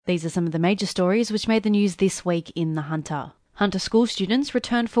These are some of the major stories which made the news this week in The Hunter. Hunter school students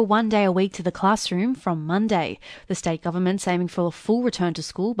returned for 1 day a week to the classroom from Monday. The state government's aiming for a full return to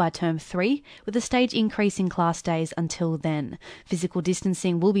school by term 3, with a stage increase in class days until then. Physical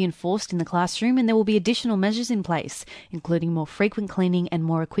distancing will be enforced in the classroom and there will be additional measures in place, including more frequent cleaning and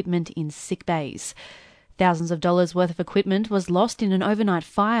more equipment in sick bays. Thousands of dollars worth of equipment was lost in an overnight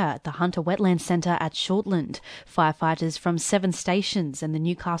fire at the Hunter Wetland Centre at Shortland. Firefighters from 7 stations and the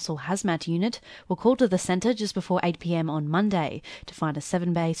Newcastle Hazmat Unit were called to the centre just before 8 p.m. on Monday to find a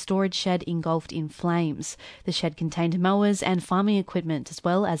 7-bay storage shed engulfed in flames. The shed contained mowers and farming equipment as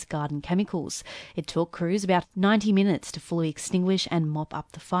well as garden chemicals. It took crews about 90 minutes to fully extinguish and mop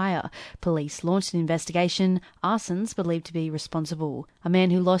up the fire. Police launched an investigation. Arson's believed to be responsible. A man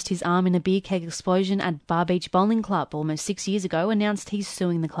who lost his arm in a beer keg explosion at Bar Beach Bowling Club almost 6 years ago announced he's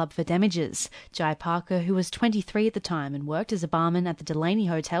suing the club for damages. Jai Parker, who was 23 at the time and worked as a barman at the Delaney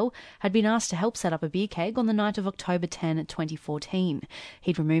Hotel, had been asked to help set up a beer keg on the night of October 10, 2014.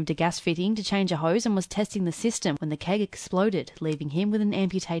 He'd removed a gas fitting to change a hose and was testing the system when the keg exploded, leaving him with an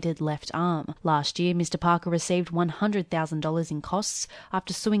amputated left arm. Last year, Mr. Parker received $100,000 in costs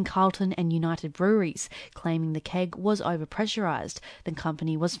after suing Carlton and United Breweries, claiming the keg was overpressurised. The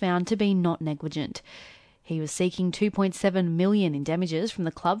company was found to be not negligent. He was seeking $2.7 million in damages from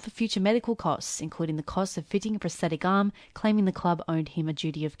the club for future medical costs, including the cost of fitting a prosthetic arm, claiming the club owed him a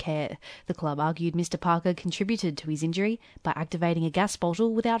duty of care. The club argued Mr. Parker contributed to his injury by activating a gas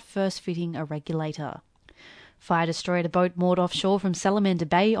bottle without first fitting a regulator. Fire destroyed a boat moored offshore from Salamander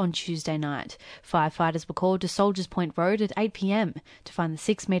Bay on Tuesday night. Firefighters were called to Soldiers Point Road at 8 p.m. to find the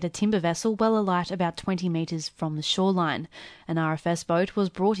 6-metre timber vessel well alight about 20 metres from the shoreline. An RFS boat was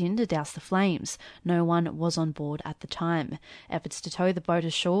brought in to douse the flames. No one was on board at the time. Efforts to tow the boat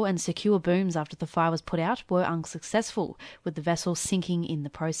ashore and secure booms after the fire was put out were unsuccessful, with the vessel sinking in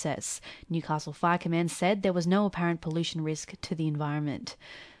the process. Newcastle Fire Command said there was no apparent pollution risk to the environment.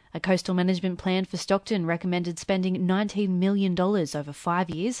 A coastal management plan for Stockton recommended spending $19 million over 5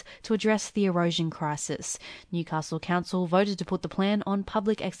 years to address the erosion crisis. Newcastle Council voted to put the plan on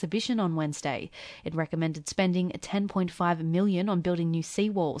public exhibition on Wednesday. It recommended spending $10.5 million on building new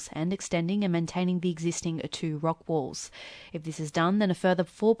seawalls and extending and maintaining the existing 2 rock walls. If this is done, then a further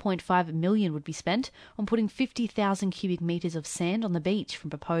 $4.5 million would be spent on putting 50,000 cubic metres of sand on the beach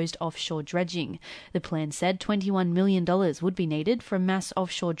from proposed offshore dredging. The plan said $21 million would be needed for a mass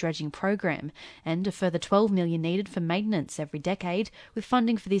offshore dredging program and a further $12 million needed for maintenance every decade, with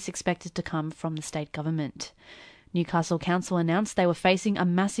funding for this expected to come from the state government. Newcastle Council announced they were facing a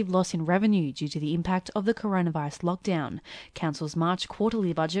massive loss in revenue due to the impact of the coronavirus lockdown. Council's March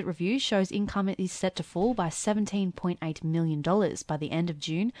quarterly budget review shows income is set to fall by $17.8 million by the end of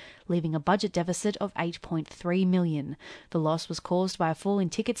June, leaving a budget deficit of $8.3 million. The loss was caused by a fall in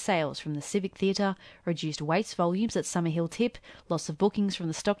ticket sales from the Civic Theatre, reduced waste volumes at Summerhill Tip, loss of bookings from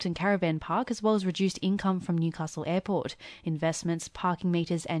the Stockton Caravan Park, as well as reduced income from Newcastle Airport, investments, parking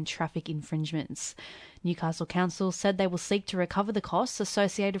meters and traffic infringements. Newcastle Council said they will seek to recover the costs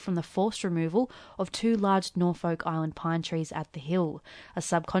associated from the forced removal of 2 large Norfolk Island pine trees at the hill. A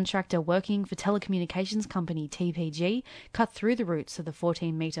subcontractor working for telecommunications company TPG cut through the roots of the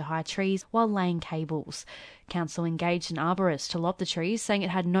 14-metre high trees while laying cables. Council engaged an arborist to lop the trees, saying it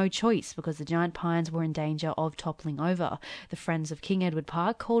had no choice because the giant pines were in danger of toppling over. The Friends of King Edward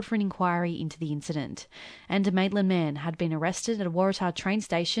Park called for an inquiry into the incident. And a Maitland man had been arrested at a Waratah train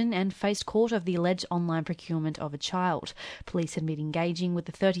station and faced court of the alleged online procurement of a child. Police had been engaging with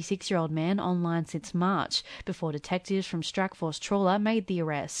the 36-year-old man online since March, before detectives from Strackforce Trawler made the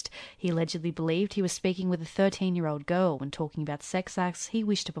arrest. He allegedly believed he was speaking with a 13-year-old girl when talking about sex acts he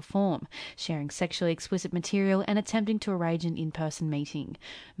wished to perform, sharing sexually explicit material and attempting to arrange an in-person meeting.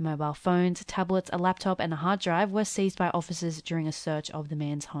 Mobile phones, tablets, a laptop and a hard drive were seized by officers during a search of the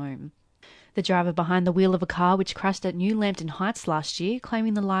man's home. The driver behind the wheel of a car which crashed at New Lambton Heights last year,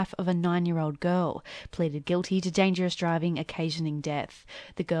 claiming the life of a 9-year-old girl, pleaded guilty to dangerous driving occasioning death.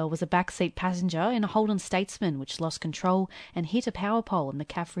 The girl was a backseat passenger in a Holden Statesman which lost control and hit a power pole on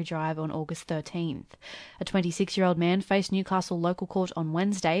McCaffrey Drive on August 13th. A 26-year-old man faced Newcastle local court on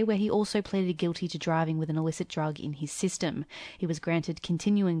Wednesday, where he also pleaded guilty to driving with an illicit drug in his system. He was granted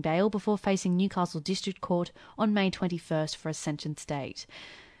continuing bail before facing Newcastle District Court on May 21st for a sentence date.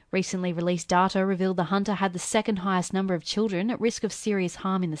 Recently released data revealed the Hunter had the second highest number of children at risk of serious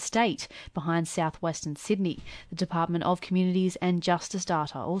harm in the state, behind southwestern Sydney. The Department of Communities and Justice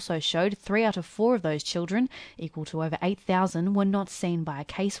data also showed 3 out of 4 of those children, equal to over 8,000, were not seen by a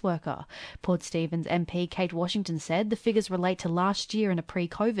caseworker. Port Stephens MP Kate Washington said the figures relate to last year and a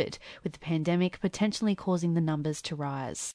pre-COVID, with the pandemic potentially causing the numbers to rise.